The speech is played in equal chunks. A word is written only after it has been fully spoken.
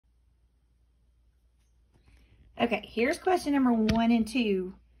Okay, here's question number 1 and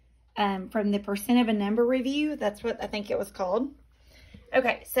 2 from the percent of a number review. That's what I think it was called.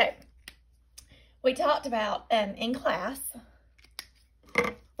 Okay, so we talked about in class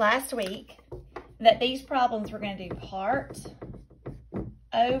last week that these problems were going to do part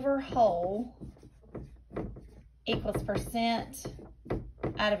over whole equals percent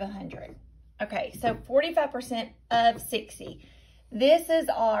out of 100. Okay, so 45% of 60. This is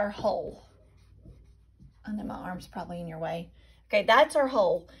our whole. I know my arm's probably in your way. Okay, that's our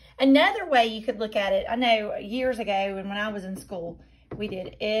whole. Another way you could look at it, I know years ago and when I was in school, we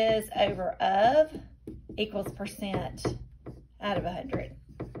did is over of equals percent out of 100.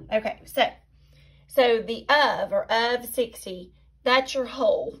 Okay, so the of or of 60, that's your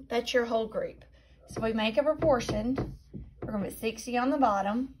whole. That's your whole group. So we make a proportion. We're going to put 60 on the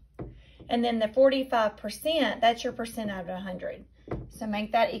bottom. And then the 45%, that's your percent out of 100. So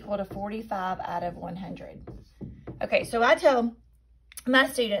make that equal to 45 out of 100. Okay, so I tell my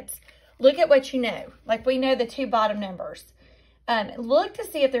students, look at what you know. Like we know the two bottom numbers. Look to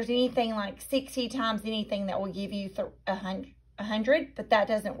see if there's anything like 60 times anything that will give you 100, but that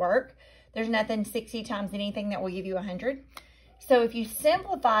doesn't work. There's nothing 60 times anything that will give you 100. So if you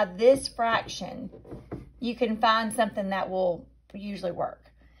simplify this fraction, you can find something that will usually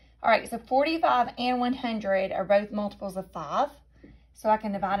work. All right, so 45 and 100 are both multiples of 5. So I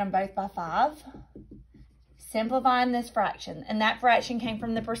can divide them both by 5. Simplifying this fraction. And that fraction came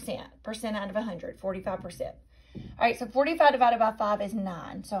from the percent. Percent out of 100, 45%. All right, so 45 divided by 5 is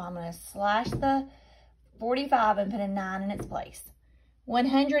 9. So I'm going to slash the 45 and put a 9 in its place.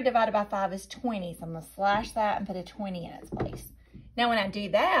 100 divided by 5 is 20. So I'm going to slash that and put a 20 in its place. Now when I do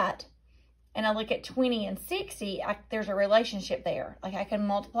that, and I look at 20 and 60, there's a relationship there. Like I can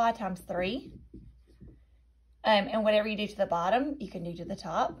multiply times 3. And whatever you do to the bottom, you can do to the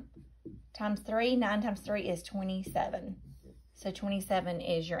top. Times 3, 9 times 3 is 27. So 27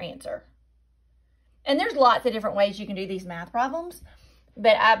 is your answer. And there's lots of different ways you can do these math problems.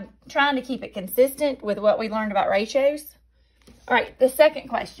 But I'm trying to keep it consistent with what we learned about ratios. All right, the second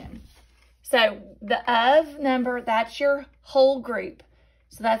question. So the of number, that's your whole group.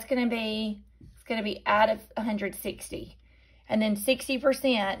 So that's going to be, it's going to be out of 160. And then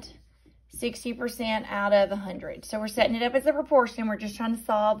 60% out of 100. So we're setting it up as a proportion. We're just trying to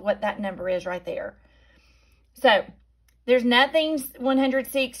solve what that number is right there. So there's nothing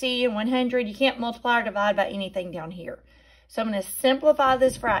 160 and 100. You can't multiply or divide by anything down here. So I'm going to simplify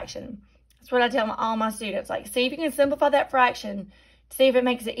this fraction. That's what I tell all my students. Like, see if you can simplify that fraction to see if it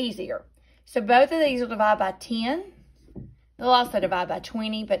makes it easier. So both of these will divide by 10. They'll also divide by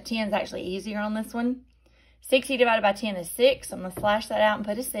 20, but 10 is actually easier on this one. 60 divided by 10 is 6. I'm going to slash that out and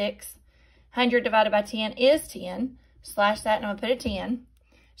put a 6. 100 divided by 10 is 10. Slash that and I'm going to put a 10.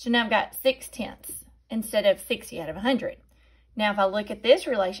 So now I've got 6/10 instead of 60 out of 100. Now if I look at this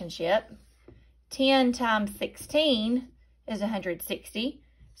relationship, 10 times 16 is 160.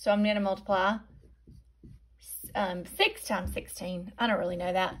 So I'm going to multiply 6 times 16. I don't really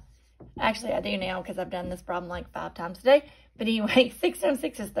know that. Actually, I do now because I've done this problem like 5 times today. But anyway, 6 times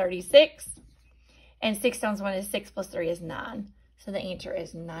 6 is 36. And 6 times 1 is 6 plus 3 is 9. So the answer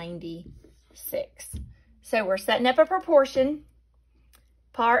is 96. So we're setting up a proportion.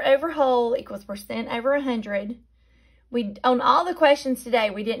 Part over whole equals percent over 100. On all the questions today,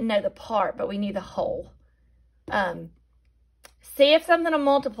 we didn't know the part, but we knew the whole. See if something will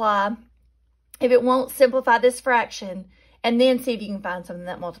multiply, if it won't simplify this fraction, and then see if you can find something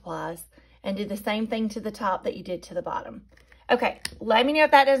that multiplies and do the same thing to the top that you did to the bottom. Okay, let me know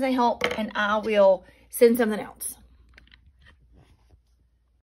if that doesn't help, and I will send something else.